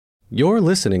You're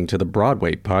listening to the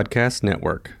Broadway Podcast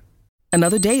Network.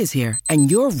 Another day is here,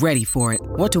 and you're ready for it.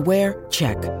 What to wear?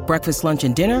 Check. Breakfast, lunch,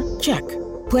 and dinner? Check.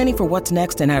 Planning for what's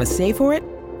next and how to save for it?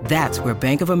 That's where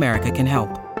Bank of America can help.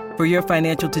 For your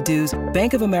financial to-dos,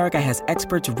 Bank of America has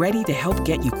experts ready to help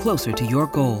get you closer to your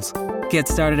goals. Get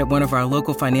started at one of our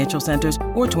local financial centers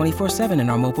or 24/7 in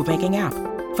our mobile banking app.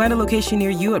 Find a location near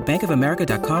you at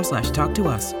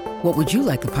bankofamerica.com/talktous. What would you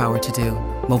like the power to do?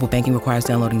 Mobile banking requires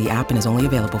downloading the app and is only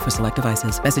available for select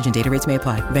devices. Message and data rates may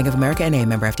apply. Bank of America N.A.,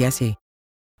 member FDIC.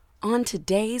 On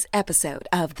today's episode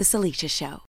of The Salisha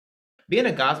Show. Being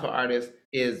a gospel artist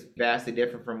is vastly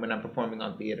different from when I'm performing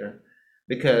on theater,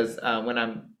 because when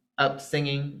I'm up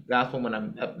singing gospel, when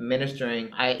I'm up ministering,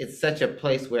 it's such a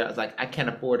place where I was like, I can't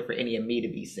afford for any of me to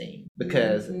be seen,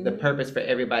 because the purpose for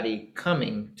everybody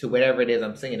coming to whatever it is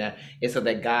I'm singing at is so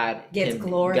that God gets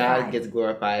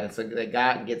glorified and so that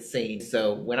God gets seen.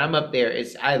 So when I'm up there,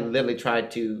 I literally try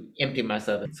to empty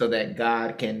myself so that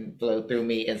God can flow through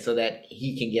me and so that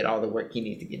he can get all the work he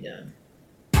needs to get done.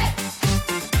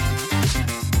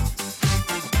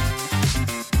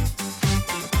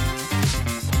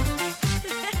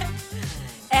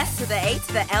 S to the A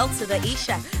to the L to the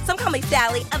Isha. Some call me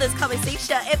Sally, others call me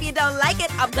Sisha. If you don't like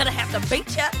it, I'm gonna have to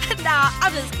beat ya. Nah,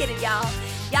 I'm just kidding, y'all.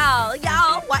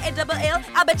 Y'all, Y-A-L-L.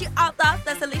 I bet you all thought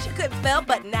that Salisha couldn't spell,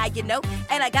 but now you know,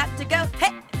 and I got to go.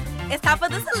 Hey, it's time for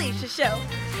the Salisha Show.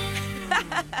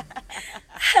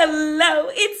 Hello,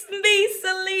 it's me,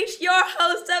 Salish, your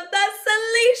host of the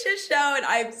Salisha Show, and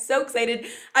I'm so excited.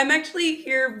 I'm actually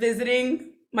here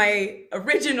visiting my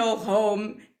original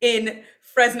home in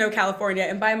Fresno, California.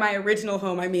 And by my original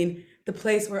home, I mean the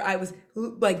place where I was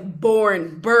like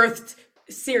born, birthed,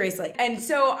 seriously. And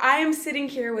so I am sitting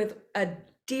here with a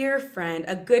dear friend,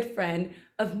 a good friend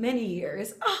of many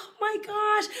years. Oh my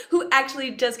gosh, who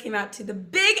actually just came out to the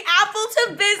Big Apple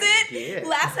to visit. Yeah.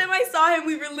 Last time I saw him,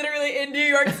 we were literally in New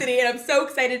York City, and I'm so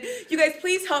excited. You guys,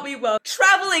 please help me welcome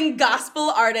traveling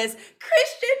gospel artist,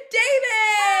 Christian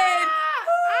David.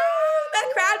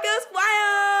 The crowd goes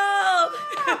wild.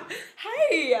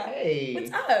 Hey.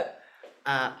 What's up?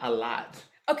 A lot.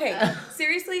 Okay,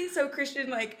 seriously, so Christian,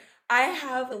 like, I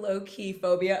have a low-key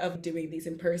phobia of doing these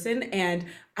in person, and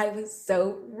I was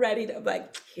so ready to,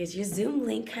 like, here's your Zoom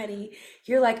link, honey.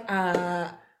 You're like,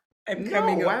 I'm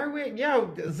coming. No, why are we?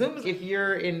 Zoom is if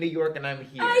you're in New York and I'm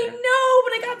here. I know,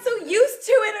 but I got so used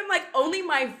to it. I'm like, only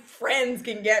my friends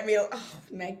can get me. Oh,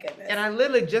 my goodness. And I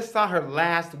literally just saw her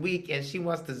last week, and she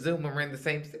wants to Zoom when we're in the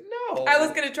same city. No. I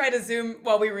was going to try to Zoom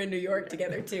while we were in New York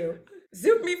together, too.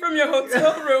 Zoom me from your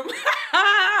hotel room.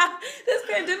 This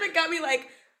pandemic got me like,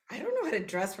 I don't know how to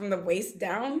dress from the waist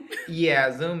down.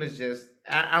 Yeah, Zoom is just,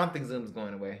 I don't think Zoom's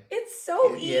going away. It's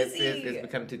so easy. Yes, it's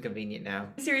become too convenient now.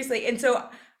 Seriously. And so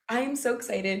I'm so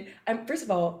excited. First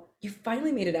of all, you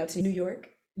finally made it out to New York.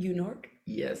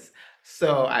 Yes.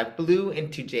 So I flew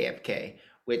into JFK,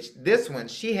 which this one,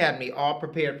 she had me all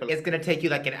prepared for. It's going to take you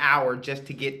like an hour just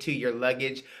to get to your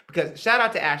luggage. Because shout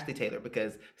out to Ashley Taylor,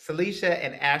 because Salisha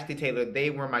and Ashley Taylor, they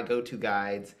were my go-to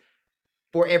guides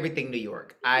for everything New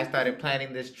York. I started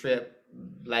planning this trip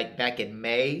like back in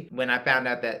May when I found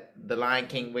out that The Lion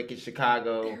King, Wicked,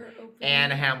 Chicago,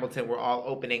 and Hamilton were all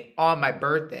opening on my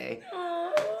birthday.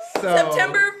 So,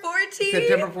 September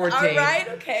 14th. All right,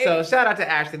 okay. So shout out to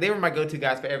Ashley. They were my go-to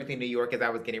guys for everything New York as I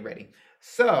was getting ready.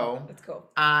 So that's cool.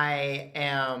 I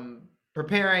am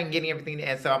preparing, getting everything,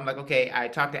 and so I'm like, okay, I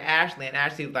talked to Ashley, and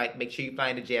Ashley was like, make sure you fly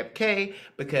into JFK,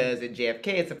 because in JFK,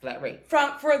 it's a flat rate.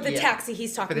 For the taxi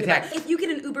he's talking about. Taxi. If you get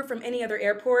an Uber from any other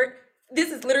airport, this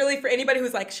is literally for anybody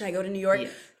who's like, should I go to New York?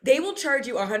 Yes. They will charge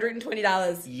you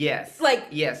 $120. Yes.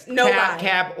 Yes. No lie.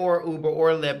 Cab or Uber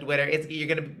or Lyft, whatever, you're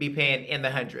going to be paying in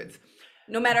the hundreds.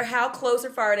 No matter how close or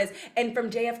far it is. And from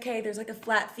JFK, there's like a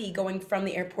flat fee going from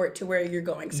the airport to where you're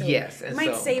going. So yes, you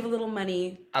might save a little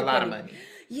money. A lot of money.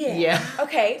 Yeah.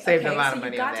 Okay. Saved a lot of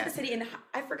money. So you got to the city, and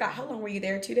I forgot, how long were you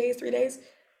there? 2 days, 3 days?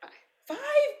 5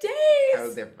 days. I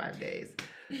was there for 5 days.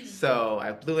 So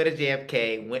I flew into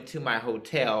JFK, went to my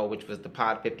hotel, which was the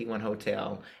Pod 51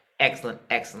 Hotel. Excellent.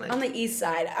 On the east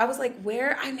side. I was like,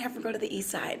 where? I never go to the east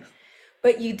side.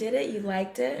 But you did it? You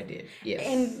liked it? I did, yes.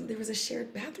 And there was a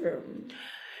shared bathroom.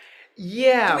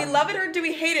 Yeah. Do we love it or do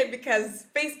we hate it? Because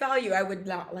face value, I would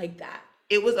not like that.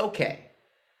 It was okay.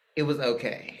 It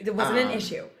wasn't an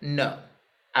issue. No.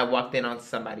 I walked in on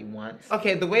somebody once.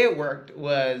 Okay, the way it worked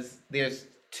was there were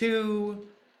two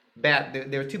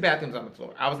bathrooms on the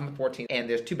floor. I was on the 14th, and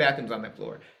there's 2 bathrooms on that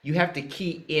floor. You have to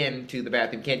key into the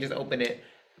bathroom. You can't just open it.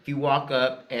 If you walk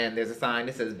up and there's a sign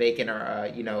that says vacant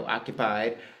or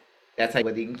occupied, That's how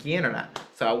whether you can key in or not.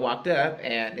 So I walked up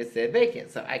and it said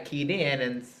vacant. So I keyed in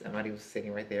and somebody was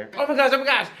sitting right there. Oh my gosh, oh my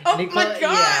gosh. Oh And he my closed-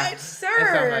 gosh, And sir.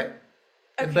 so I'm like,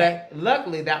 Okay. but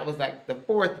luckily that was like the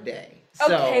 4th day.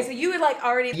 Okay, so you would like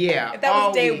already. Yeah. If that was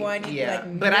all day week, one, you'd yeah. be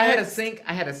like. But I had a nuts. sink.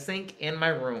 I had a sink in my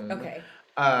room. Okay.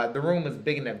 The room was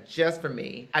big enough just for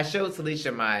me. I showed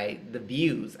Celicia the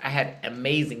views. I had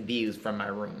amazing views from my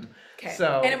room. Okay.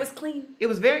 So And it was clean. it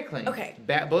was very clean. Okay.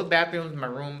 Both bathrooms, my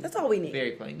room. That's all we need.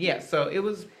 Very clean. Yeah. So it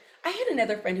was. I had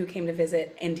another friend who came to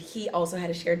visit, and he also had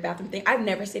a shared bathroom thing. I've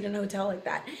never stayed in a hotel like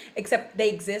that, except they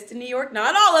exist in New York.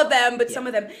 Not all of them, but some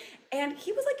of them. And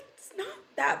he was like, "It's not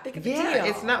that big of a deal." Yeah,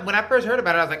 it's not. When I first heard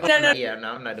about it, I was like, No, no. yeah,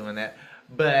 no, I'm not doing that.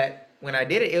 But when I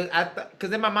did it, I thought,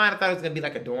 because in my mind, I thought it was gonna be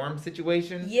like a dorm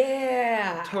situation.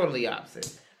 Yeah. Totally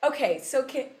opposite. Okay, so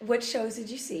what shows did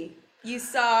you see? You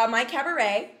saw My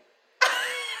Cabaret.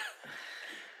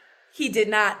 He did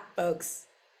not, folks.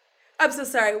 I'm so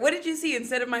sorry. What did you see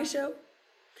instead of my show?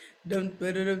 The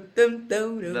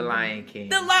The Lion King.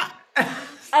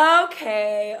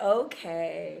 Okay.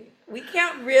 We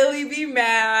can't really be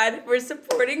mad. We're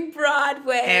supporting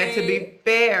Broadway. And to be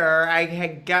fair, I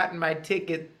had gotten my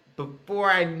ticket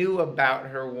before I knew about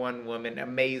her one woman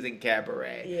amazing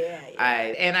cabaret. Yeah.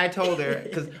 I told her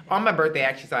because on my birthday I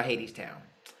actually saw Hadestown.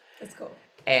 That's cool.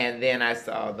 And then I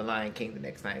saw The Lion King the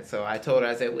next night. So I told her,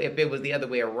 I said, if it was the other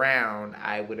way around,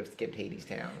 I would have skipped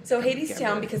Hadestown. So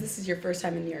Hadestown, because this is your first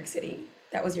time in New York City.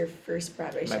 That was your first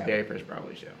Broadway show. My very first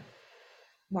Broadway show.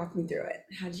 Walk me through it.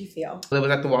 How did you feel? It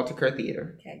was at the Walter Kerr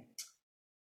Theater. Okay.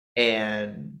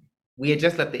 And we had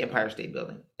just left the Empire State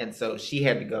Building. And so she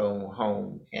had to go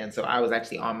home. And so I was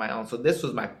actually on my own. So this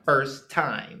was my first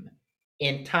time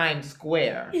in Times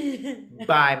Square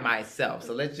by myself.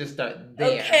 So let's just start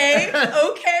there.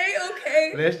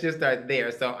 Okay. Let's just start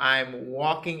there. So I'm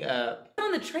walking up.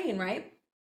 On the train, right?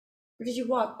 Or did you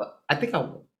walk? I think I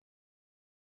walked.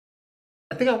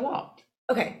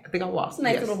 Okay. I think I walked. It's a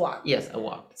nice little walk. Yes, I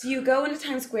walked. So you go into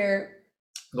Times Square.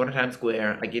 Go to Times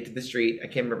Square. I get to the street. I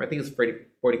can't remember. I think it was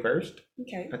 41st.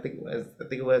 Okay. I think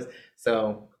it was.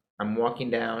 So I'm walking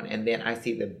down, and then I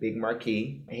see the big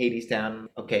marquee, Hadestown.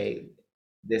 Okay,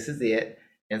 this is it.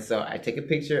 And so I take a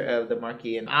picture of the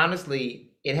marquee, and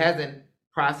honestly, it hasn't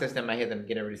processed in my head that I'm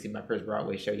getting ready to see my first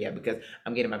Broadway show yet because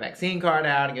I'm getting my vaccine card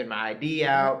out, I'm getting my ID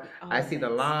out. I see the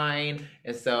line,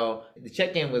 and so the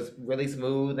check-in was really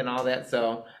smooth and all that.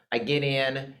 So I get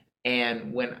in,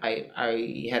 and when I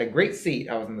had a great seat,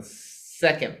 I was on the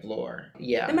 2nd floor.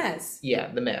 Yeah. The Mez. Yeah,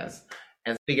 the Mez.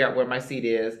 And figure out where my seat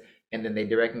is, and then they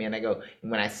direct me, and I go.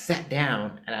 And when I sat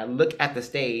down and I look at the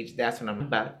stage, that's when I'm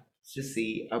about to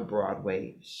see a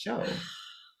Broadway show.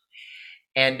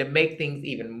 And to make things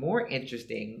even more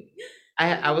interesting,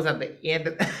 I was at the end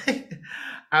of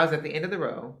I was at the end of the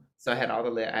row, so I had all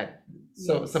the I had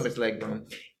so much leg room.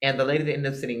 And the lady that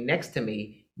ended up sitting next to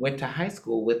me went to high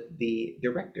school with the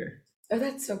director. Oh,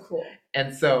 that's so cool.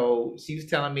 And so she was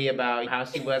telling me about how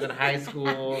she was in high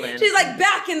school, and she's like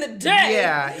back in the day.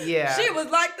 Yeah. She was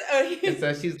like and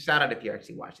so she's shout out if you're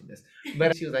actually watching this.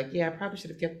 But she was like, yeah, I probably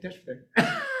should have kept in touch with her.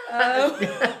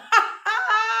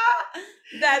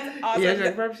 That's awesome. Yeah,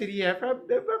 I probably should call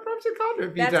her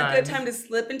a few times. That's a good time to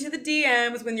slip into the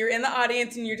DMs when you're in the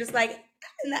audience and you're just like,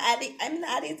 I'm in the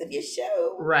audience of your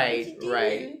show. Right.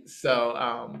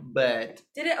 So, but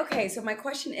okay, so my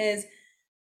question is,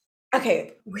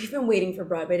 okay, we've been waiting for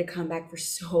Broadway to come back for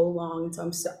so long, and so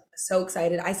I'm so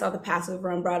excited. I saw The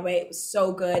Passover on Broadway. It was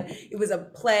so good. It was a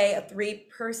play, a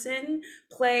 3-person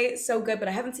play, so good, but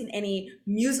I haven't seen any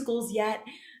musicals yet.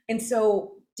 And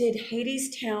so did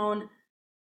Hadestown,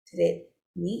 did it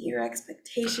meet your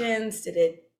expectations? Did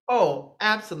it? Oh,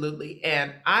 absolutely.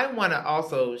 And I want to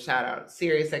also shout out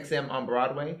SiriusXM on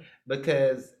Broadway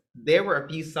because there were a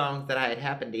few songs that I had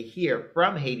happened to hear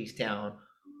from Hadestown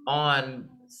on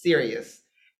Sirius.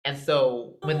 And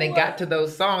so when they got to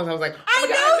those songs, I was like, I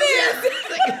know this.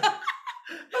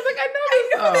 I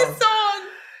know this song.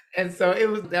 And so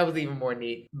that was even more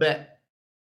neat. But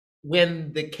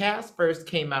when the cast first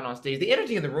came out on stage, the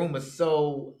energy in the room was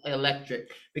so electric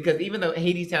because even though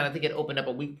Hadestown, I think it opened up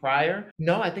a week prior.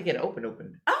 No, I think it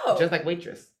opened. Oh. Just like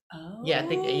Waitress. Oh. Yeah, I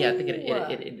think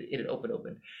it had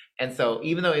opened. And so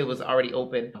even though it was already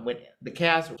open, when the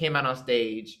cast came out on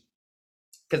stage,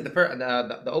 because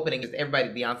the opening is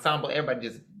the ensemble, everybody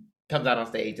just comes out on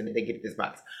stage and they get this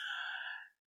box.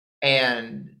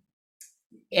 And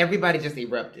everybody just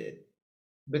erupted.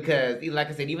 Because, like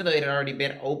I said, even though it had already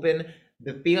been open,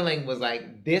 the feeling was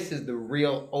like, this is the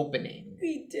real opening.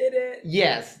 We did it.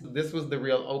 Yes, this was the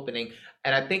real opening.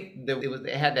 And I think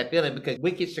it had that feeling because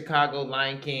Wicked, Chicago,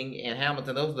 Lion King, and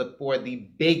Hamilton, those were the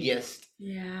biggest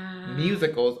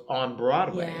musicals on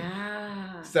Broadway.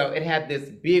 Yeah. So it had this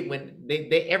big, when they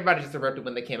everybody just erupted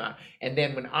when they came out. And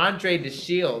then when Andre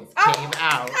DeShields came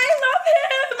out. I love him.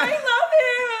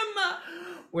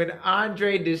 When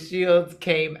Andre DeShields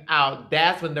came out,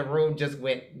 that's when the room just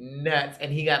went nuts.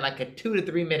 And he got like a 2 to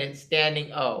 3 minute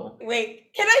standing O.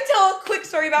 Wait, can I tell a quick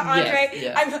story about Andre?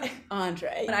 Yes.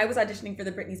 Andre. When I was auditioning for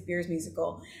the Britney Spears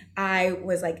musical, I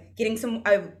was like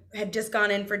I had just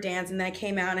gone in for dance, and then I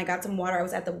came out and I got some water. I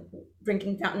was at the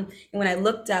drinking fountain. And when I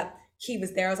looked up, he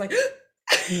was there. I was like, and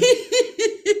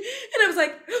I was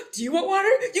like, do you want water?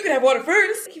 You can have water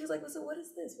first. He was like, so what is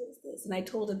this? What is this? And I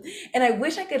told him, and I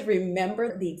wish I could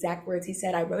remember the exact words he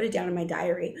said. I wrote it down in my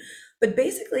diary. But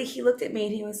basically, he looked at me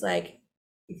and he was like,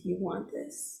 if you want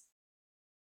this,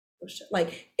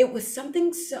 like, it was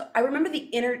something so, I remember the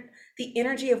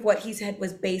energy of what he said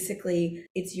was basically,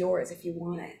 it's yours if you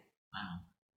want it. Wow.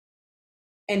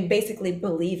 And basically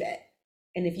believe it.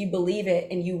 And if you believe it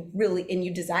and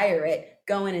you desire it,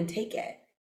 go in and take it.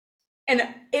 And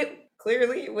it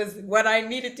clearly was what I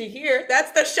needed to hear.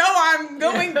 That's the show I'm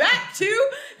going back to.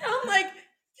 And I'm like,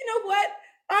 you know what?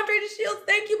 Andre DeShields,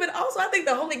 thank you. But also I think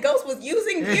the Holy Ghost was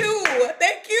using you.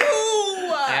 Thank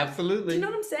you. Absolutely. Do you know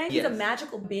what I'm saying? Yes. He's a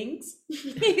magical being.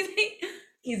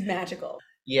 He's magical.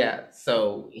 Yeah.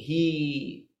 So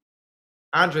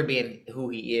Andre being who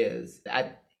he is,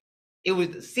 it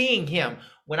was seeing him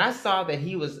when I saw that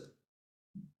he was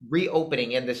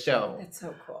reopening in the show. That's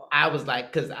so cool. I was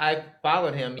like, because I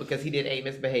followed him because he did Ain't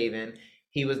Misbehaving.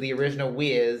 He was the original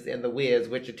Wiz and The Wiz,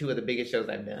 which are two of the biggest shows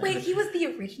I've done. Wait, he was the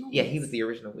original Yeah, Wiz? he was the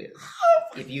original Wiz. Oh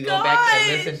my If you go back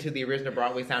and listen to the original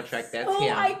Broadway soundtrack, that's so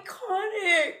him.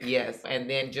 iconic. Yes, and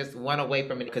then just one away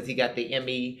from it because he got the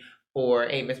Emmy for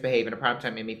Ain't Misbehaving, a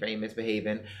primetime Emmy for Ain't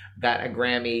Misbehaving, got a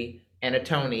Grammy and a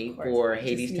Tony for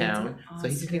Hades Town. So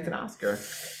he just needs an Oscar.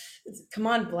 Come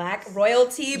on, Black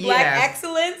royalty, Black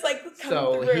excellence, like come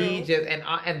so through. He just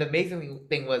and the amazing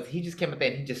thing was he just came up there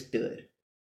and he just stood,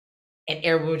 and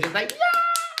everyone was just like,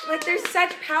 yeah! Like there's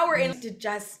such power in to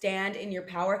just stand in your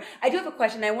power. I do have a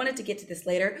question. I wanted to get to this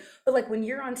later, but like when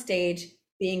you're on stage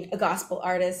being a gospel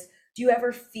artist, do you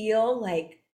ever feel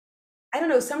like, I don't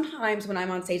know, sometimes when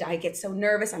I'm on stage, I get so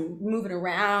nervous, I'm moving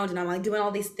around and I'm like doing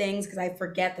all these things because I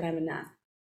forget that I'm enough.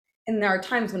 And there are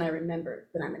times when I remember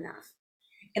that I'm enough.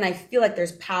 And I feel like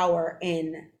there's power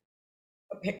in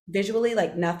visually,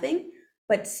 like nothing,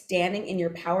 but standing in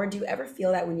your power. Do you ever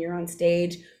feel that when you're on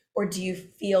stage, or do you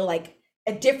feel like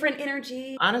a different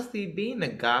energy? Honestly, being a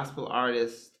gospel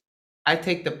artist, I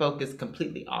take the focus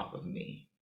completely off of me.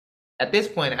 At this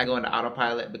point, I go into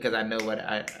autopilot because I know what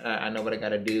I know what I got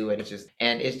to do, and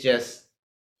it's just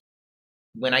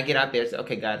when I get out there, it's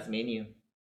okay, God, it's me and you.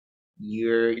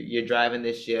 You're driving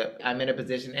this ship. I'm in a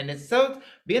position, and it's so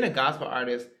being a gospel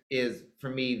artist is for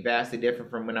me vastly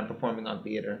different from when I'm performing on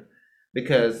theater,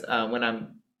 because when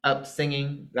I'm up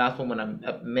singing gospel, when I'm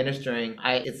up ministering,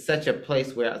 it's such a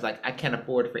place where I was like, I can't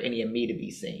afford for any of me to be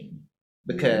seen,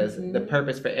 because the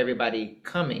purpose for everybody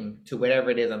coming to whatever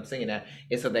it is I'm singing at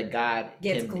is so that God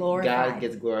gets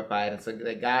glorified, and so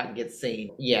that God gets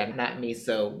seen. Yeah, not me.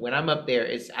 So when I'm up there,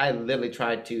 I literally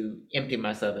try to empty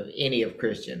myself of any of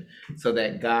Christian so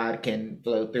that God can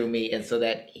flow through me and so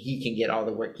that he can get all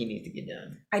the work he needs to get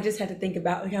done. I just had to think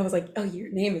about, like, I was like, oh,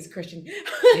 your name is Christian.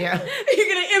 Yeah. You're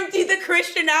going to empty the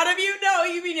Christian out of you? No,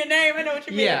 you mean your name. I know what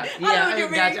you mean. Yeah. I know what you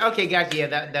mean. Gotcha. Okay, gotcha.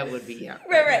 Yeah, that would be, yeah.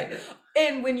 Right.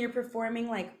 And when you're performing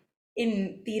like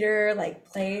in theater, like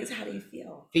plays, how do you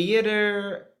feel?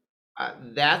 Theater,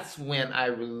 that's when I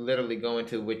literally go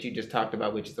into what you just talked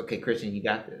about, which is, okay, Christian, you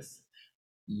got this.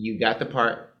 You got the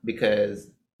part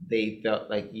because they felt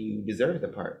like you deserved the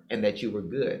part and that you were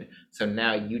good. So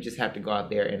now you just have to go out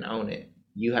there and own it.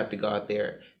 You have to go out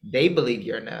there. They believe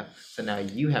you're enough. So now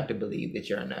you have to believe that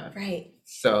you're enough. Right.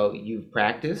 So you've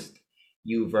practiced,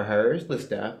 you've rehearsed the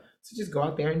stuff. So just go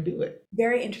out there and do it.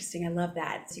 Very interesting. I love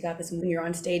that. So you got this when you're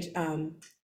on stage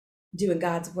doing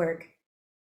God's work.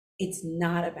 It's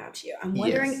not about you. I'm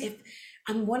wondering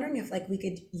if like we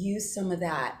could use some of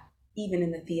that even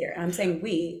in the theater. And I'm saying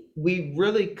we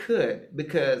really could,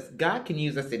 because God can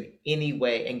use us in any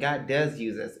way, and God does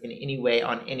use us in any way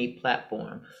on any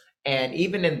platform. And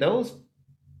even in those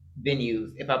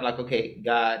venues, if I'm like, okay,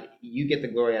 God, you get the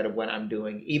glory out of what I'm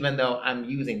doing, even though I'm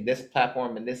using this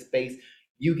platform in this space,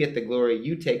 you get the glory,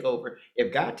 you take over.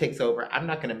 If God takes over, I'm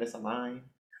not going to miss a line.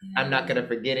 Yeah. I'm not going to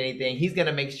forget anything. He's going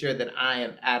to make sure that I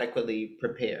am adequately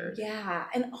prepared. Yeah.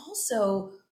 And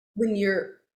also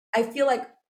I feel like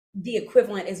the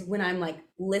equivalent is when I'm like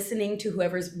listening to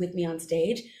whoever's with me on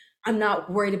stage, I'm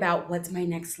not worried about what's my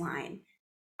next line.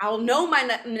 I'll know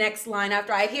my next line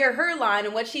after I hear her line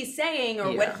and what she's saying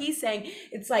or what he's saying.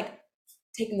 It's like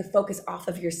taking the focus off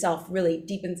of yourself really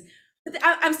deepens. But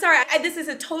I'm sorry, this is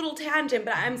a total tangent,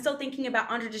 but I'm still thinking about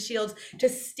Andre de Shields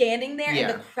just standing there and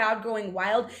the crowd going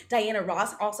wild. Diana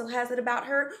Ross also has it about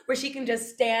her, where she can just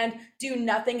stand, do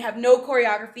nothing, have no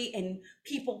choreography, and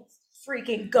people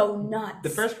freaking go nuts.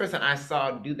 The first person I saw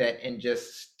do that and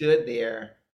just stood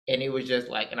there, and it was just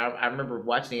like, and I remember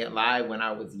watching it live when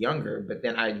I was younger, but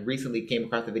then I recently came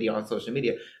across the video on social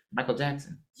media, Michael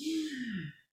Jackson.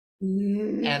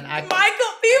 And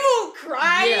people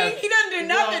crying. Yeah. He doesn't do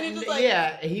nothing. Well, he's just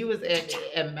like, he was at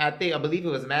I believe it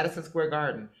was Madison Square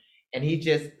Garden, and he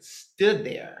just stood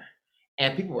there,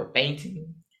 and people were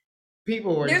fainting.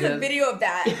 There's a video of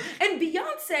that. And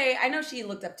Beyonce, I know she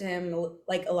looked up to him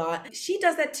like a lot. She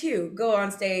does that too. Go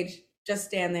on stage, just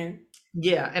stand there.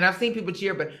 Yeah, and I've seen people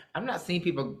cheer, but I'm not seeing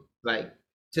people like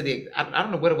I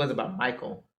don't know what it was about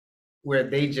Michael, where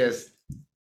they just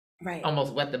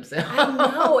almost wet themselves. I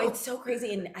know, it's so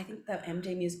crazy. And I think the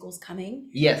MJ musical's coming.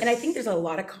 Yes. And I think there's a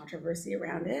lot of controversy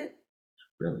around it.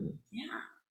 Really? Yeah.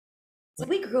 So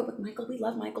we grew up with Michael, we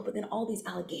love Michael, but then all these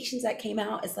allegations that came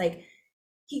out, it's like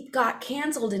he got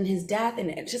canceled in his death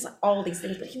and it's just like all these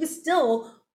things, but he was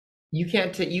still you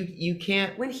can't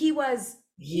when he was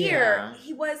here,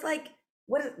 he was like,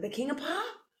 what is it, the king of pop?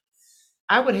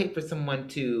 I would hate for someone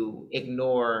to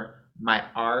ignore my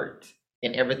art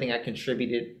and everything I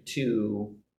contributed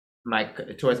to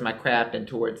towards my craft and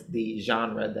towards the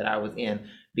genre that I was in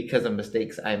because of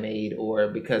mistakes I made or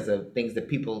because of things that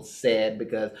people said.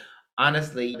 Because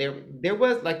honestly, there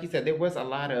was, like you said, there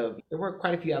were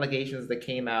quite a few allegations that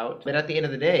came out. But at the end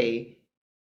of the day,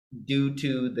 due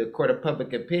to the court of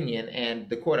public opinion and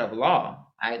the court of law,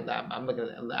 I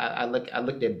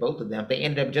looked at both of them. They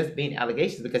ended up just being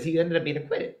allegations because he ended up being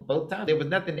acquitted both times. There was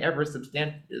nothing ever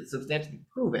substantially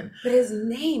proven. But his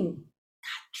name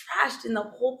got trashed in the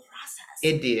whole process.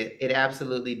 It did. It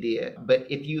absolutely did. But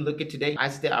if you look at today, I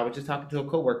was just talking to a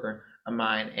coworker of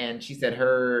mine, and she said I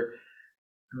don't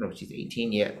know if she's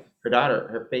 18 yet. Her daughter,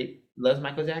 her Faith, loves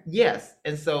Michael Jackson. Yes,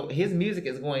 and so his music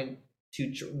is going to,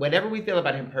 whatever we feel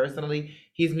about him personally,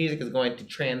 his music is going to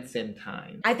transcend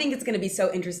time. I think it's going to be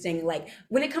so interesting. Like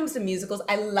when it comes to musicals,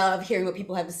 I love hearing what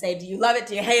people have to say. Do you love it?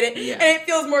 Do you hate it? Yeah. And it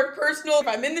feels more personal if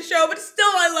I'm in the show, but still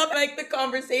I love like the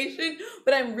conversation.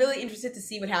 But I'm really interested to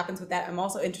see what happens with that. I'm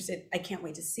also interested, I can't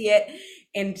wait to see it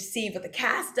and see what the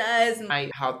cast does.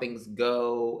 And how things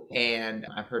go. And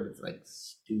I've heard it's like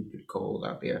stupid cold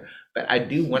out there, but I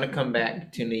do want to come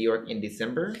back to New York in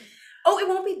December. Oh, it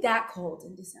won't be that cold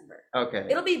in December. Okay.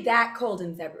 It'll be that cold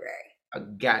in February.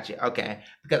 Gotcha. Okay.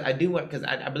 Because I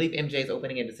believe MJ is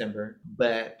opening in December,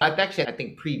 but I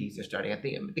think previews are starting. I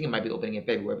think it might be opening in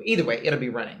February. But either way, it'll be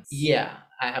running. Yeah.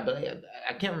 I believe,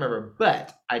 I can't remember,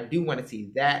 but I do want to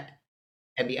see that.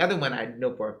 And the other one I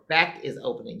know for a fact is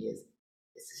opening is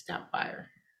Mrs. Doubtfire.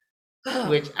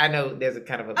 Which I know there's a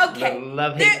kind of a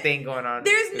love-hate thing going on.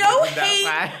 There's no hate.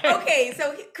 Okay,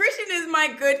 so Christian is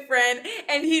my good friend,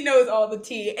 and he knows all the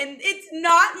tea. And it's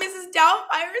not Mrs.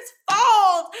 Doubtfire's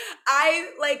fault.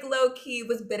 I, like, low-key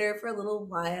was bitter for a little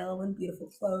while when Beautiful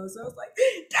closed. I was like,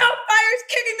 Doubtfire's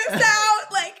kicking us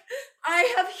out. Like,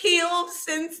 I have healed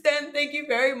since then. Thank you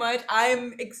very much.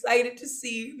 I'm excited to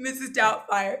see Mrs.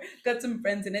 Doubtfire. Got some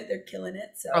friends in it. They're killing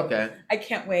it. So I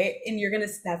can't wait. And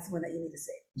that's the one that you need to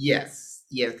see. Yes,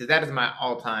 because that is my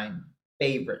all-time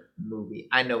favorite movie.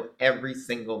 I know every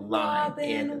single line Robin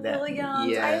in that Williams.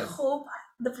 movie. Yes. I hope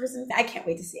I can't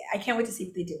wait to see it. I can't wait to see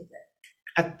what they do with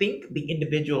it. I think the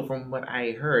individual, from what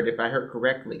I heard, if I heard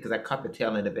correctly, because I caught the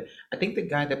tail end of it, I think the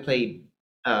guy that played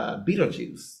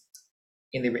Beetlejuice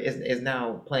is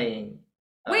now playing.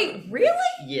 Wait, really?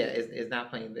 Yeah, is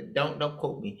not playing. Don't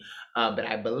quote me, but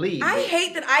I believe. I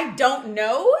hate that I don't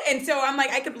know, and so I'm like,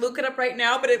 I could look it up right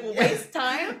now, but it will waste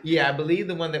time. Yeah, I believe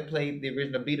the one that played the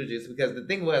original Beetlejuice, because the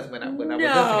thing was when I was looking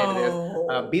at this,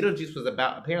 Beetlejuice was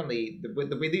about, apparently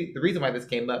the reason why this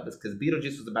came up is because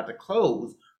Beetlejuice was about to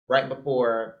close right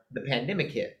before the pandemic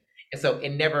hit, and so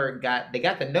they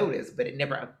got the notice, but it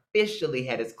never officially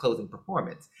had its closing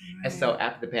performance, and so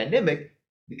after the pandemic,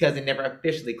 because it never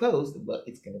officially closed, but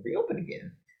it's going to reopen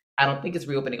again. I don't think it's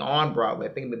reopening on Broadway. I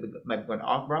think it might be going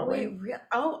off Broadway. Wait,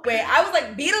 I was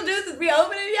like, Beetlejuice is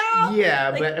reopening, y'all?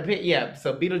 Yeah,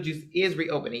 so Beetlejuice is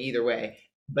reopening either way.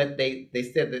 But they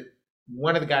said that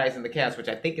one of the guys in the cast, which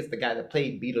I think is the guy that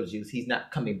played Beetlejuice, he's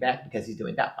not coming back because he's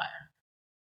doing Doubtfire.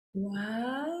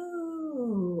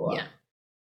 Wow. Yeah.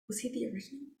 Was he the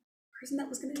original person that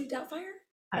was going to do Doubtfire?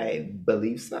 I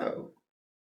believe so.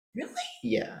 Really?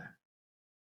 Yeah.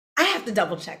 I have to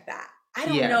double check that. I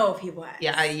don't know if he was.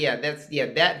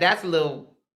 That's a little.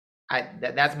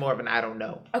 That's more of an I don't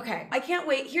know. Okay, I can't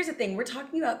wait. Here's the thing. We're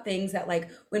talking about things that, like,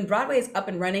 when Broadway is up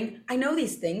and running, I know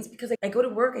these things because I go to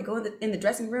work, I go in the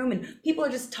dressing room, and people are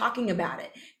just talking about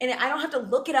it. And I don't have to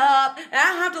look it up, and I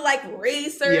don't have to, like,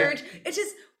 research. Yeah. It's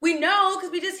just, we know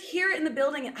because we just hear it in the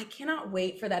building, and I cannot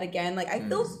wait for that again. Like, I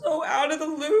feel so out of the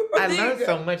loop. I learned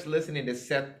so much listening to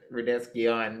Seth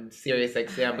Rudetsky on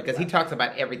SiriusXM because he talks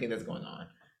about everything that's going on.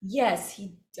 Yes,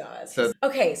 he does.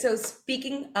 Okay, so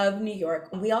speaking of New York,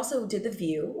 we also did The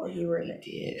View while you were in it.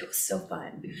 It was so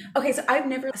fun. Okay, so I've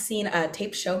never seen a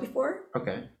tape show before.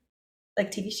 Okay.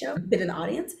 Like TV show, been in the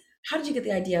audience. How did you get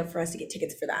the idea for us to get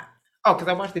tickets for that? Oh, because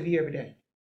I watch The View every day.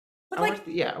 But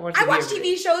I watch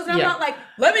TV shows and I'm not like,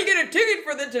 let me get a ticket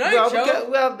for the Tonight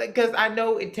Show. Because I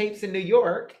know it tapes in New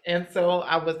York, and so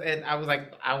I was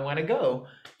like, I want to go.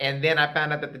 And then I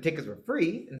found out that the tickets were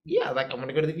free. And I want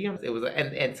to go to The View. It was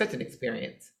and such an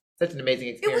experience, such an amazing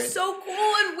experience. It was so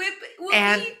cool and Whoopi.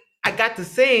 And I got to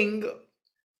sing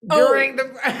during the.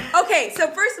 Okay, so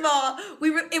first of all,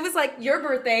 it was like your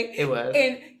birthday. It was,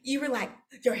 and you were like,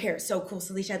 your hair is so cool,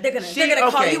 Salisha. They're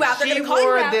gonna call you out. They're gonna call you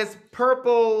out. She wore this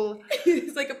purple.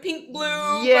 It's like a pink blue.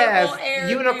 Yes, purple hair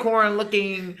unicorn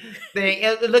looking thing.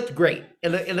 It looked great.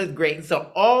 It looked great. And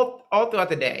so all throughout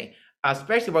the day,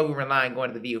 especially while we were in line going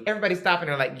to The View, everybody stopping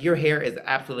her like, your hair is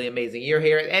absolutely amazing. Your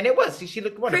hair, and it was. She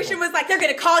looked wonderful. Christian was like, they're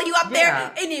gonna call you up there,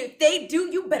 and if they do,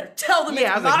 you better tell them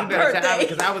it's my birthday.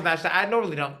 Because I was not shy. I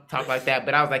normally don't talk like that,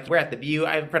 but I was like, we're at The View.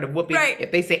 I'm in front of Whoopi. Right.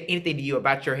 If they say anything to you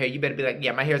about your hair, you better be like,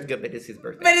 yeah, my hair's good, but it's his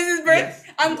birthday. But it's his birthday. Yes.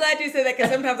 I'm glad you said that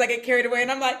because sometimes I get carried away,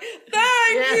 and I'm like,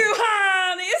 thank you,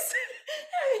 honey.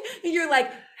 And you're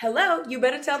like, hello, you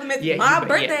better tell them it's my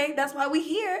birthday. Yeah. That's why we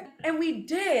here. And we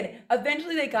did.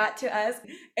 Eventually they got to us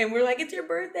and we're like, it's your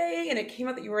birthday. And it came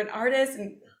out that you were an artist.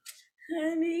 And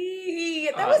honey,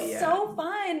 that was so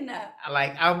fun. That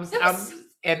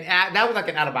was like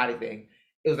an out of body thing.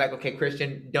 It was like, okay,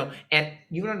 Christian, don't. And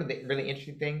you know the really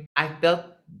interesting thing? I felt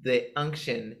the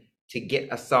unction to get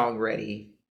a song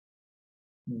ready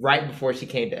right before she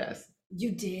came to us.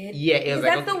 You did? Yeah, it was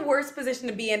that's the worst position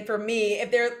to be in for me.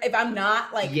 If I'm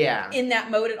not like in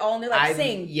that mode at all, and they're like,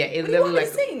 sing. Yeah, it what literally like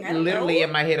sing? literally in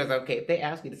my head I was like, okay, if they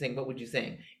ask me to sing, what would you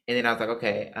sing? And then I was like,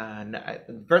 okay, no.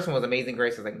 The first one was Amazing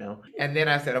Grace. I was like, no. And then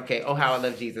I said, okay, Oh How I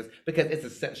Love Jesus, because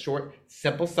it's a short,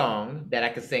 simple song that I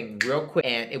could sing real quick,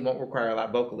 and it won't require a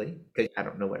lot vocally, because I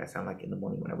don't know what I sound like in the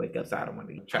morning when I wake up, so I don't want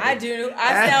to try.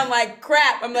 I sound like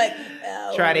crap. I'm like,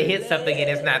 try to hit something and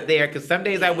it's not there, because some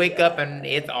days I wake up and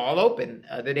it's all open.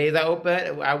 Other days I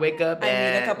wake up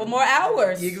and I need a couple more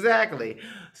hours. Exactly.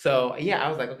 So I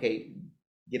was like, okay,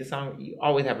 get a song. You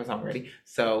always have a song ready.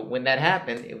 So when that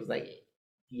happened, it was like,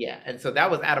 and so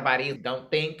that was out of body. Don't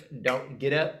think, don't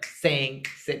get up, sing,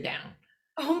 sit down.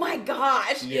 Oh my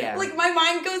gosh. Yeah. Like my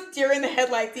mind goes deer in the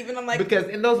headlights even. I'm like, because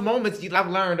in those moments, I've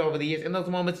learned over the years, in those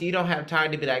moments, you don't have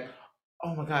time to be like,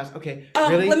 oh my gosh, okay,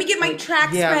 really? Let me get my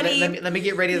tracks ready. Let me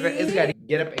get ready. It's got to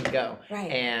get up and go. Right.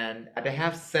 And to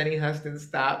have Sunny Huston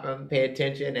stop and pay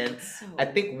attention. And I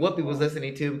think Whoopi was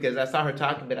listening too, because I saw her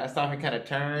talking, but I saw her kind of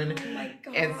turn. Oh my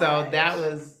god. And so that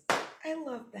was... I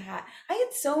love that. I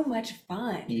had so much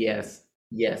fun. Yes.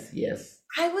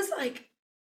 I was like,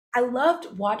 I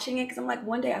loved watching it because I'm like,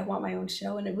 one day I want my own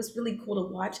show. And it was really cool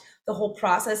to watch the whole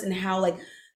process and how like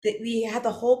we had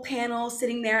the whole panel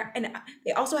sitting there, and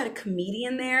they also had a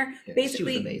comedian there. Yeah,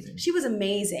 basically, she was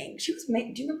amazing. Do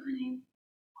you remember her name?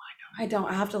 I don't.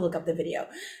 I have to look up the video.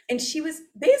 And she was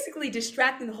basically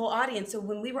distracting the whole audience. So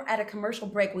when we were at a commercial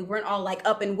break, we weren't all like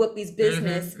up in Whoopi's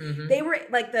business. Mm-hmm. They were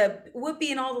like the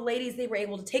Whoopi and all the ladies. They were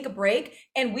able to take a break,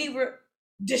 and we were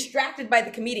distracted by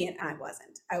the comedian. I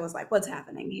wasn't. I was like, "What's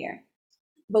happening here?"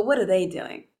 But what are they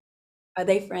doing? Are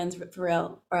they friends for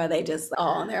real, or are they just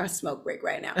all on their smoke break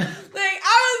right now? Like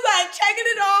I was like checking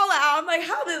it all out. I'm like,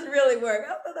 how does this really work? I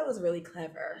thought that was really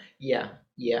clever. Yeah.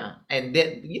 And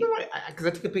then you know what? Because I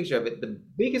took a picture of it. The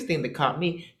biggest thing that caught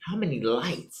me: how many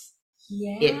lights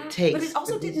it takes. But it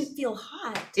also didn't feel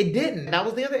hot. It didn't. That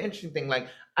was the other interesting thing. Like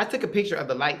I took a picture of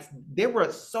the lights. There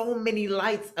were so many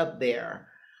lights up there.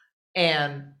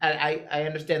 And I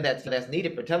understand that's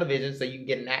needed for television, so you can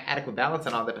get an adequate balance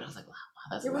and all that. But I was like, wow,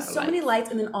 that's there was so many lights,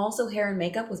 and then also hair and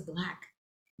makeup was black.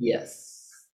 Yes.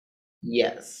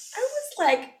 I was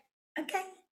like, okay.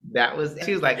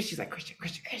 She's like, Christian.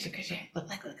 Look.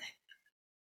 Hair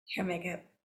and makeup.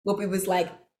 Whoopi was like,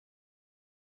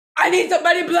 I need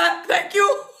somebody black, thank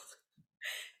you.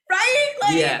 Right?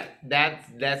 Like, yeah,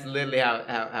 that's literally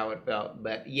how it felt.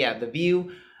 But yeah, The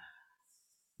View.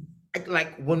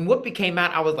 Like when Whoopi came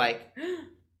out, I was like,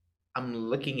 I'm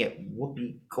looking at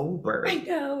Whoopi Goldberg. I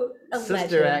know. A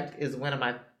Sister legend. Act is one of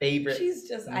my favorite She's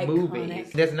just movies.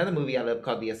 iconic. There's another movie I love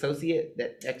called The Associate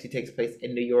that actually takes place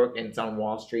in New York and it's on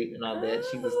Wall Street and all that.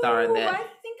 She's a star in Oh, that. I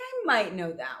think I might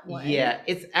know that one. Yeah,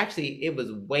 it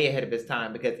was way ahead of its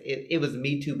time because it was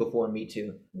Me Too before Me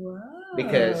Too. Whoa.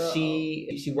 Because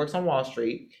she works on Wall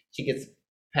Street. She gets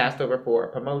passed over for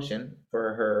a promotion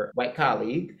for her white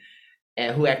colleague,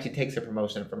 and who actually takes her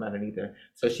promotion from underneath her.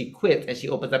 So she quits and she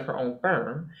opens up her own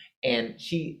firm, and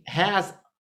she has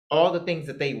all the things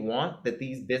that they want, that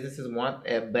these businesses want,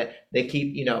 but they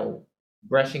keep,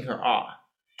 brushing her off.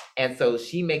 And so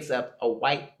she makes up a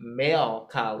white male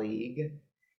colleague,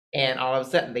 and all of a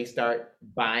sudden they start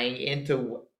buying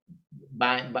into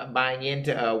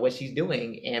what she's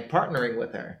doing and partnering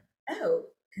with her. Oh,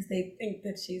 because they think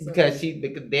that she's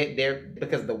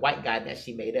because of the white guy that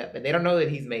she made up, and they don't know that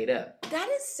he's made up. That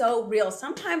is so real.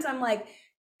 Sometimes I'm like,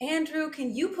 Andrew,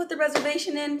 can you put the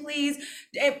reservation in, please?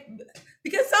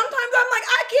 Because sometimes I'm like,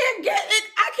 I can't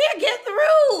get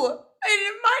through. And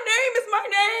my name is my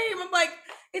name. I'm like,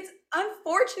 it's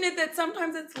unfortunate that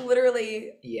sometimes it's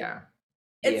literally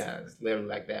It's literally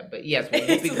like that. But yes,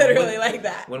 it's literally like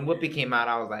that. When Whoopi came out,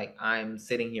 I was like, I'm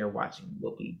sitting here watching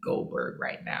Whoopi Goldberg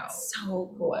right now.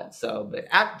 So cool.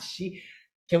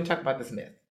 Can we talk about the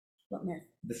Smith? What myth?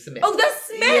 The Smith. Oh, the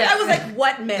Smith. Yeah. I was like,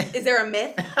 what myth? Is there a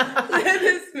myth?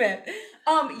 The Smith.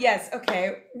 Yes.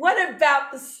 Okay. What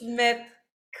about the Smith,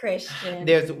 Christian?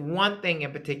 There's one thing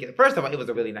in particular. First of all, it was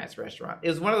a really nice restaurant. It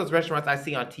was one of those restaurants I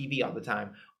see on TV all the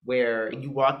time where you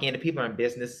walk in and people are in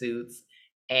business suits.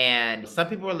 And some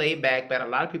people were laid back, but a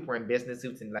lot of people were in business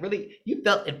suits and really, you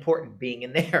felt important being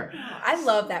in there. Oh, I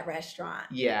love that restaurant.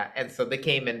 Yeah, and so they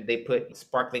came and they put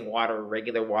sparkling water,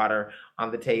 regular water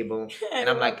on the table. And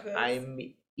I'm like, I'm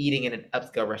eating in an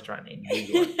upscale restaurant in New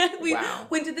York. We Wow.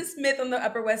 went to the Smith on the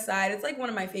Upper West Side. It's like one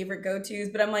of my favorite go-tos,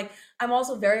 but I'm like, I'm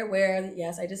also very aware that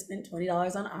yes, I just spent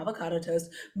 $20 on avocado toast,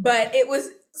 but it was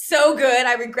so good.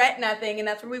 I regret nothing. And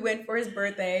that's where we went for his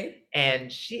birthday.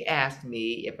 And she asked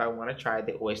me if I want to try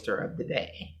the oyster of the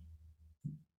day.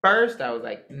 First, I was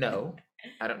like, no,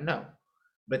 I don't know.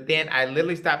 But then I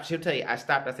literally stopped. She'll tell you, I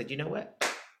stopped. I said, you know what?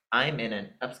 I'm in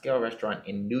an upscale restaurant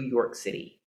in New York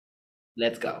City.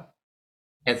 Let's go.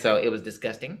 And so it was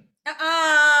disgusting.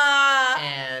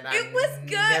 And it was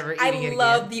good. I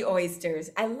love the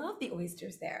oysters. I love the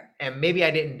oysters there. And maybe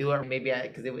I didn't do it. Maybe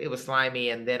because it was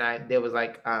slimy. And then there was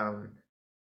like a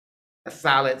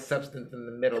solid substance in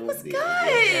the middle. It was good.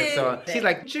 And so she's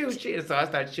like, chew. So I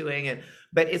started chewing.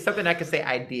 But it's something I can say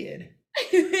I did.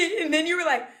 And then you were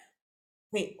like,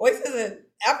 wait, oysters an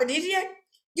aphrodisiac?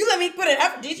 You let me put an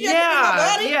aphrodisiac in my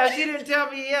body? Yeah, she didn't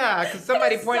tell me, because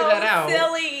somebody pointed that out.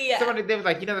 Silly. They was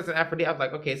like, that's an aphrodisiac. I was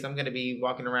like, okay, so I'm going to be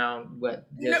walking around,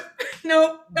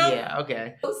 No. Yeah,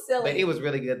 okay. So silly. But it was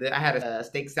really good. I had a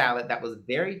steak salad that was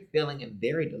very filling and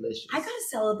very delicious. I got a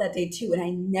salad that day too, and I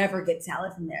never get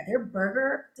salad from there. Their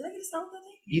burger, did I get a salad that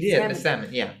day? You did, the salmon,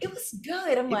 yeah. It was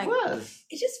good.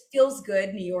 It just feels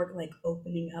good, New York, like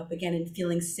opening up again and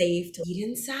feeling safe to eat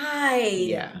inside.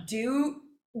 Yeah. Do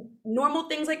normal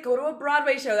things like go to a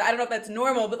Broadway show. I don't know if that's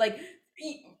normal, but like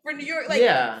for New York,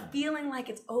 feeling like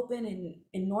it's open and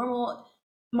normal.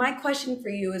 My question for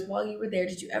you is, while you were there,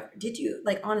 did you ever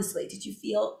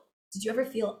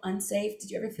feel unsafe? Did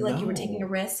you ever feel like you were taking a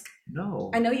risk?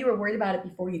 No. I know you were worried about it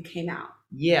before you came out.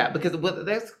 Yeah,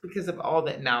 that's because of all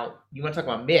that. Now, you want to talk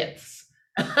about myths.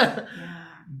 Yeah.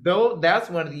 Though that's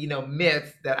one of the,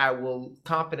 myths that I will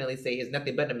confidently say is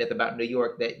nothing but a myth about New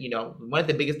York, that, one of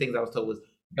the biggest things I was told was,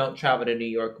 don't travel to New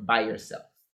York by yourself.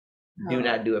 Do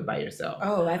not do it by yourself.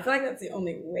 Oh, I feel like that's the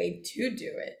only way to do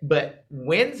it. But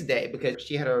Wednesday, because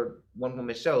she had her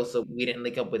one-woman show, so we didn't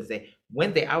link up Wednesday.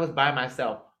 Wednesday, I was by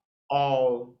myself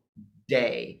all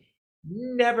day.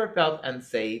 Never felt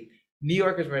unsafe. New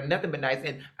Yorkers were nothing but nice.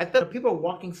 And I thought people are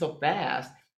walking so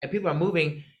fast and people are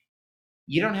moving.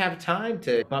 You don't have time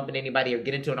to bump into anybody or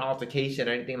get into an altercation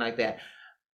or anything like that.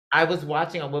 I was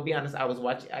watching, I will be honest,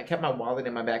 I kept my wallet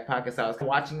in my back pocket, so I was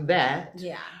watching that.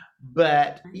 Yeah.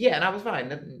 But yeah, and I was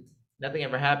fine. Nothing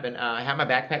ever happened. I had my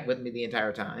backpack with me the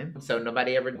entire time, so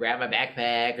nobody ever grabbed my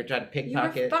backpack or tried to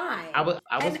pickpocket. You were fine. I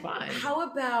was fine. How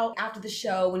about after the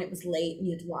show when it was late and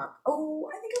you had to walk? Oh,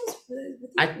 I think I was with you.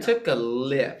 I took a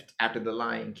lift after The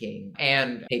Lion King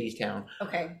and Hadestown.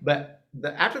 Okay. But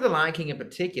after The Lion King in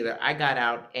particular, I got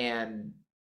out and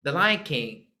The Lion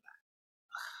King.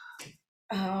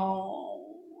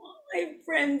 Oh, my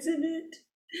friend's in it.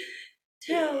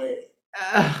 Tell it.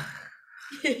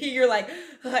 You're like,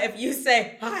 if you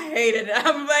say I hated it,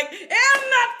 I'm like, and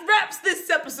that wraps this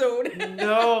episode.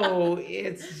 No,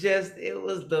 it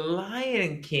was The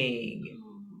Lion King.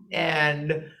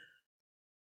 And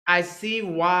I see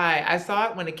why. I saw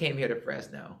it when it came here to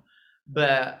Fresno.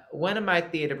 But one of my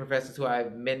theater professors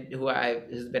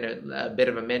who's been a bit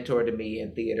of a mentor to me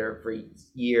in theater for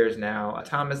years now,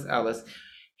 Thomas Ellis,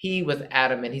 he was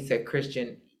adamant. He said,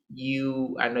 Christian,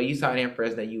 I know you saw it in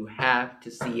Fresno, you have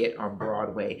to see it on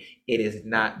Broadway. It is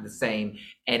not the same.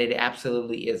 And it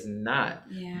absolutely is not.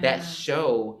 Yeah. That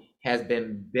show has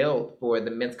been built for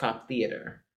the Minskoff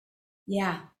Theater.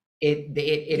 Yeah. It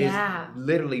is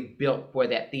literally built for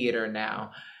that theater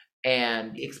now.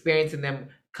 And experiencing them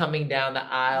coming down the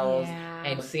aisles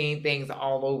and seeing things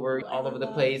all over the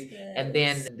place. And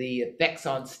then the effects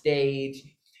on stage.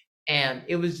 And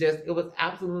it was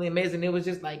absolutely amazing. It was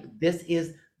just like, this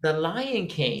is The Lion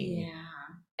King. Yeah.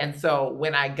 And so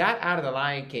when I got out of The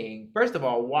Lion King, first of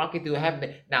all, walking through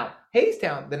now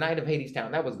Hadestown, the night of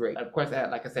Hadestown, that was great. Of course, I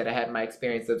had my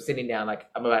experience of sitting down like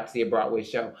I'm about to see a Broadway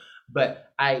show.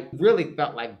 But I really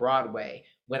felt like Broadway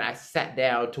when I sat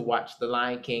down to watch The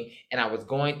Lion King, and I was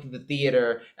going through the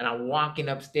theater and I'm walking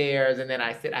upstairs, and then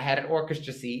I had an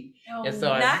orchestra seat. And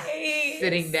so I'm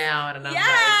sitting down and I'm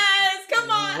come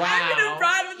on. wow. I'm gonna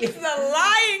ride with The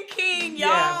Lion King, y'all.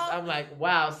 Yes, I'm like,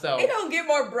 wow. So they don't get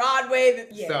more Broadway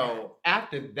than So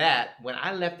after that, when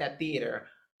I left that theater,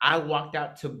 I walked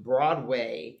out to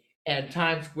Broadway and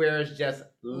Times Square is just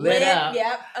lit up.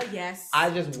 Yep. Yes.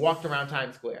 I just walked around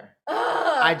Times Square.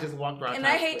 I just walked around. And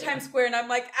I hate Times Square, and I'm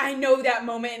like, I know that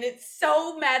moment, and it's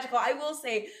so magical. I will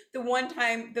say the one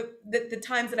time, the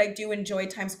times that I do enjoy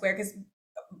Times Square, because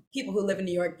people who live in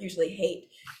New York usually hate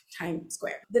Times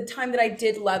Square. The time that I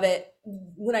did love it,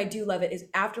 when I do love it, is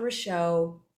after a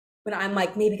show, when I'm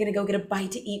like maybe gonna go get a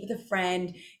bite to eat with a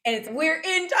friend, and we're in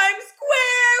Times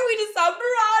Square, we just saw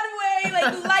Broadway,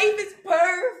 like life is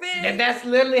perfect. And that's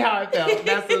literally how I felt.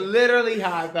 That's literally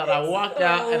how I felt. I walked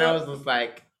out and I was just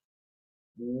like,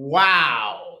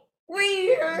 wow.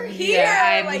 We're here.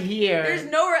 Yeah, I'm here. There's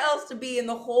nowhere else to be in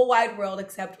the whole wide world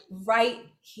except right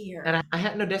here. And I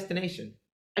had no destination.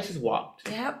 I just walked.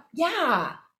 Yep.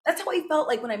 Yeah. That's how I felt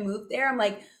like when I moved there. I'm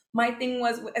like, my thing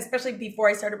was, especially before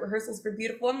I started rehearsals for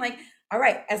Beautiful, I'm like, all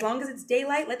right, as long as it's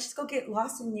daylight, let's just go get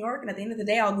lost in New York. And at the end of the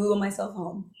day, I'll Google myself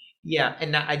home. Yeah.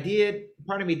 And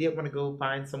part of me did want to go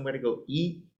find somewhere to go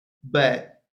eat,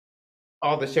 but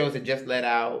all the shows had just let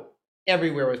out.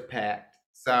 Everywhere was packed.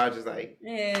 So I was just like,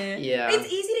 yeah.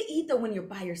 It's easy to eat though when you're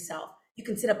by yourself. You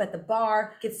can sit up at the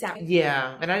bar, get salad.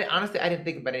 Yeah. And I didn't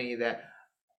think about any of that.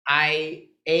 I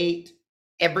ate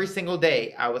every single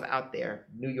day I was out there,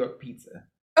 New York pizza.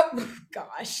 Oh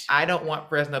gosh. I don't want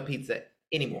Fresno pizza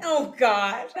anymore. Oh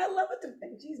gosh. I love it, the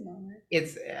veggies, mama.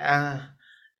 It's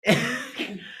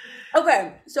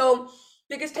Okay, so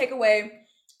biggest takeaway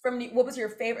from what was your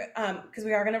favorite, because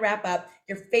we are going to wrap up,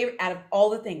 your favorite out of all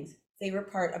the things, favorite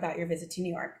part about your visit to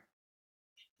New York?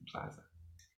 Plaza.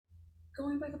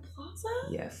 Going by the Plaza?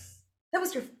 Yes. That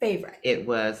was your favorite? It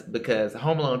was, because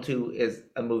Home Alone 2 is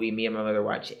a movie me and my mother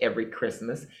watch every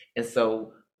Christmas. And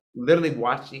so literally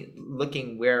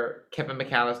looking where Kevin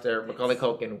McAllister, Macaulay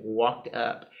Culkin walked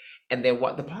up, and then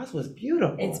the Plaza was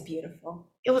beautiful. It's beautiful.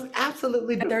 It was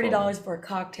absolutely beautiful. $30 for a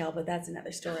cocktail, but that's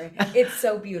another story. It's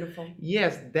so beautiful.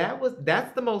 Yes,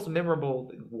 that's the most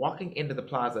memorable, walking into the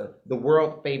Plaza, the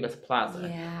world famous Plaza.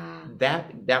 Yeah.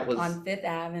 That was on Fifth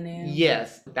Avenue.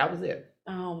 Yes, that was it.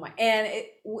 Oh my! And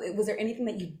was there anything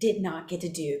that you did not get to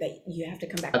do that you have to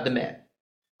come back? The Met.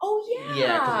 Oh yeah.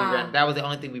 Yeah, because that was the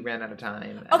only thing we ran out of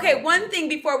time. Okay, one thing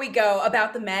before we go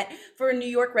about the Met, for New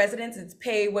York residents, it's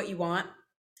pay what you want.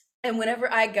 And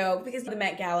whenever I go, because the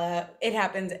Met Gala, it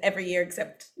happens every year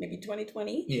except maybe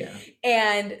 2020. Yeah.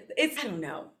 And I don't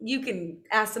know, you can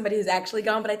ask somebody who's actually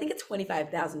gone, but I think it's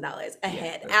 $25,000 a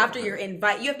head after you're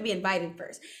invited. You have to be invited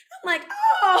first. I'm like,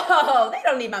 oh, they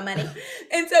don't need my money.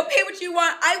 And so pay what you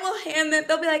want. I will hand them,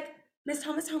 they'll be like, Miss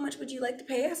Thomas, how much would you like to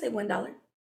pay? I say $1.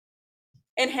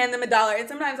 And hand them $1. And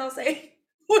sometimes I'll say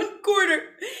 $1.25.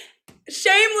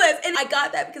 Shameless. And I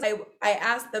got that because I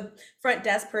asked the front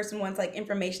desk person once, like,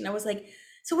 information. I was like,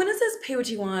 so when it says pay what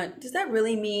you want, does that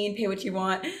really mean pay what you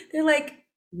want? They're like,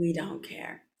 we don't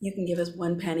care. You can give us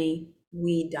 1 penny.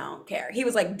 We don't care. He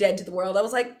was like dead to the world. I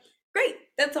was like, great.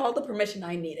 That's all the permission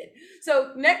I needed.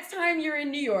 So next time you're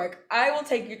in New York, I will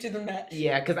take you to the Met.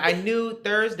 Yeah, because I knew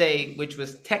Thursday, which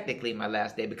was technically my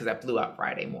last day because I flew out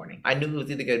Friday morning. I knew it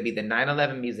was either going to be the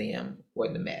 9/11 Museum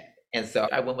or the Met. And so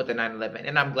I went with the 9/11,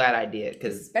 and I'm glad I did,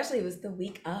 because especially it was the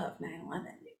week of 9/11.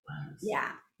 It was.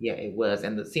 Yeah. Yeah, it was.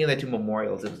 And seeing the 2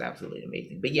 memorials, it was absolutely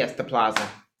amazing. But yes, the Plaza.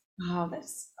 Oh,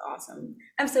 that's awesome.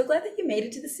 I'm so glad that you made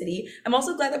it to the city. I'm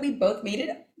also glad that we both made it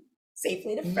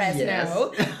safely to Fresno. Yes.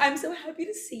 I'm so happy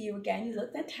to see you again. You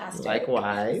look fantastic.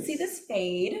 Likewise. Let's see this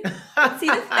fade. Let's see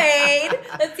the fade.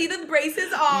 Let's see the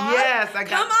braces off. Yes, I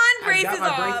got my off.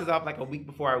 braces off like a week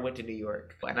before I went to New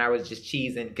York. And I was just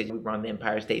cheesing because we were on the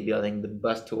Empire State Building, the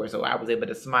bus tour. So I was able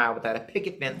to smile without a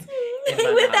picket fence.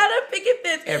 Without a picket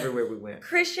fence. Everywhere we went.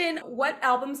 Christian, what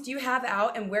albums do you have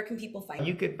out and where can people find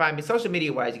you? You could find me social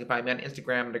media wise. You can find me on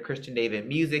Instagram under Christian David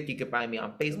Music. You can find me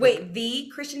on Facebook. Wait,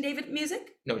 the Christian David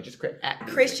Music? No, just at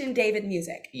Christian David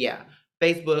Music. Yeah.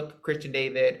 Facebook, Christian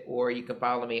David, or you can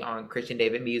follow me on Christian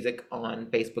David Music on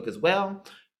Facebook as well.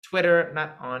 Twitter,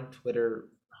 not on Twitter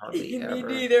hardly ever. Me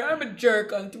neither. I'm a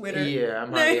jerk on Twitter. Yeah,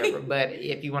 I'm hardly ever. But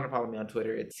if you want to follow me on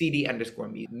Twitter, it's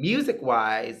CD_music.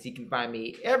 Music-wise, you can find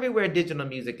me everywhere digital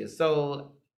music is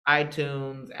sold.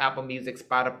 iTunes, Apple Music,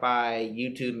 Spotify,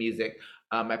 YouTube Music.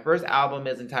 My first album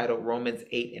is entitled Romans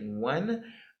 8:1.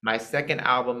 My second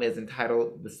album is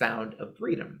entitled The Sound of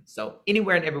Freedom. So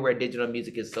anywhere and everywhere digital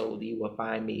music is sold, you will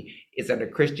find me. It's under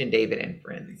Christian David and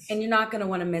Friends. And you're not going to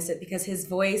want to miss it because his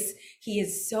voice, he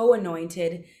is so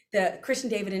anointed. The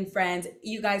Christian David and Friends,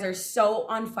 you guys are so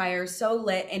on fire, so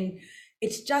lit, and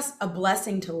it's just a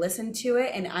blessing to listen to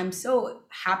it. And I'm so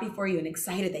happy for you and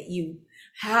excited that you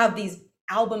have these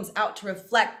albums out to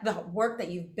reflect the work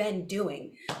that you've been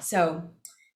doing. So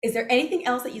is there anything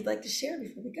else that you'd like to share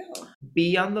before we go?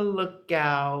 Be on the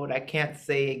lookout. I can't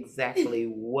say exactly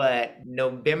what.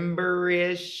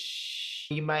 November-ish.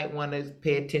 You might want to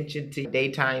pay attention to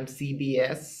daytime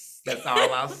CBS. That's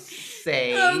all I'll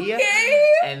say. Okay.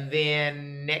 And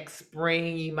then next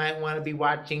spring, you might want to be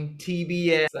watching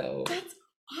TBS. So that's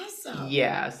awesome.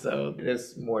 Yeah, so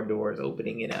there's more doors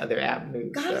opening in other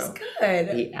avenues. God is good.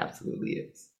 He absolutely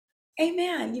is.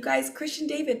 Amen. You guys, Christian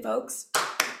David, folks.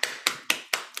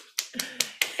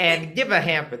 And give a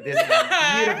hand for this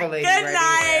beautiful lady. Good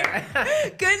right night. here.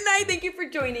 Good night. Thank you for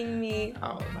joining me.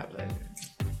 Oh, my pleasure.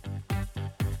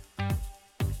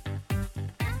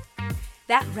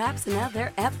 That wraps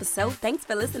another episode. Thanks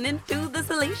for listening to The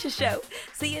Salisha Show.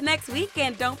 See you next week,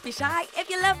 and don't be shy. If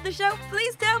you love the show,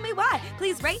 please tell me why.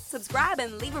 Please rate, subscribe,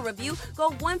 and leave a review. Go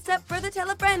one step further, tell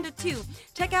a friend or two.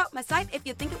 Check out my site if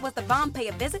you think it was the bomb. Pay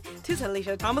a visit to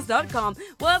SalishaThomas.com.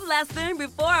 One last thing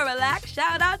before I relax.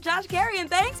 Shout out Josh Carey, and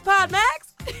thanks,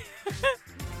 Podmax.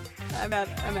 I'm out.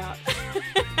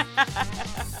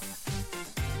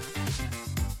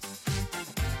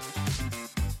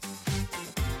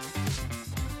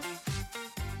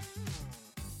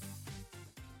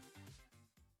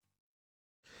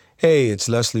 Hey, it's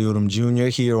Leslie Odom Jr.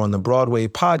 here on the Broadway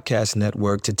Podcast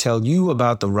Network to tell you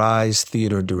about the Rise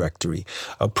Theater Directory,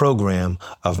 a program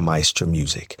of Maestro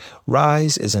Music.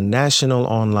 Rise is a national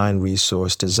online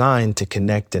resource designed to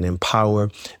connect and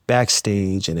empower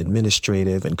backstage and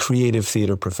administrative and creative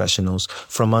theater professionals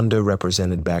from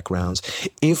underrepresented backgrounds.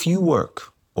 If you work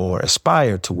or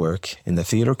aspire to work in the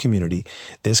theater community,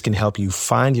 this can help you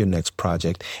find your next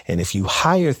project. And if you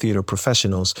hire theater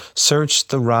professionals, search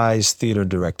the Rise Theater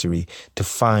Directory to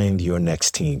find your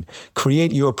next team.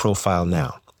 Create your profile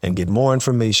now and get more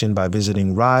information by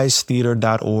visiting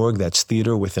risetheater.org. That's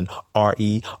theater with an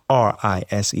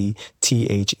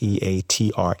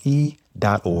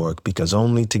RISETHEATRE.org, because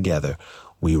only together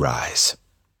we rise.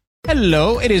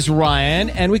 Hello, it is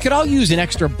Ryan, and we could all use an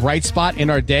extra bright spot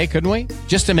in our day, couldn't we?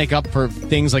 Just to make up for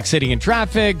things like sitting in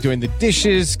traffic, doing the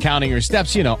dishes, counting your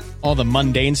steps, you know, all the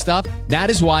mundane stuff. That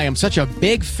is why I'm such a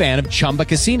big fan of Chumba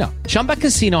Casino. Chumba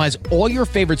Casino has all your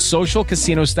favorite social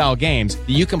casino-style games that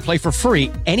you can play for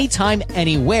free anytime,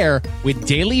 anywhere with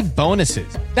daily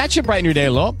bonuses. That should brighten your day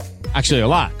a little. Actually, a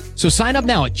lot. So sign up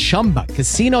now at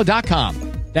ChumbaCasino.com.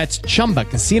 That's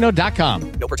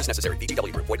ChumbaCasino.com. No purchase necessary.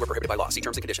 VGW Group. Void where prohibited by law. See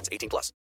terms and conditions. 18+.